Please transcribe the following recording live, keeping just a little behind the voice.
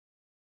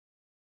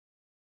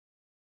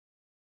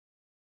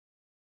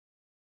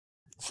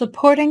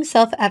Supporting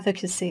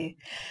self-efficacy.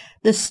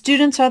 The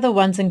students are the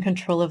ones in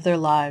control of their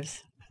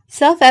lives.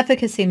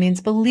 Self-efficacy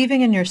means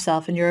believing in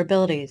yourself and your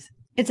abilities.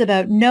 It's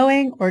about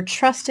knowing or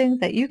trusting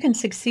that you can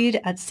succeed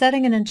at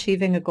setting and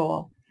achieving a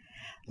goal.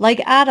 Like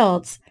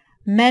adults,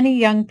 many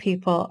young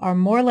people are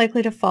more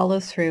likely to follow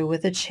through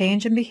with a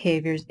change in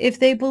behaviors if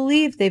they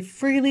believe they've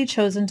freely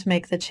chosen to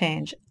make the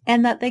change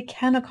and that they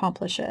can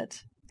accomplish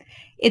it.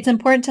 It's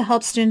important to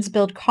help students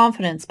build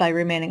confidence by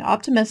remaining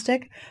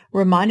optimistic,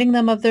 reminding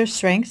them of their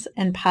strengths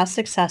and past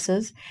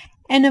successes,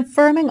 and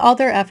affirming all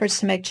their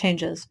efforts to make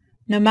changes,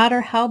 no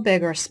matter how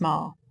big or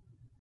small.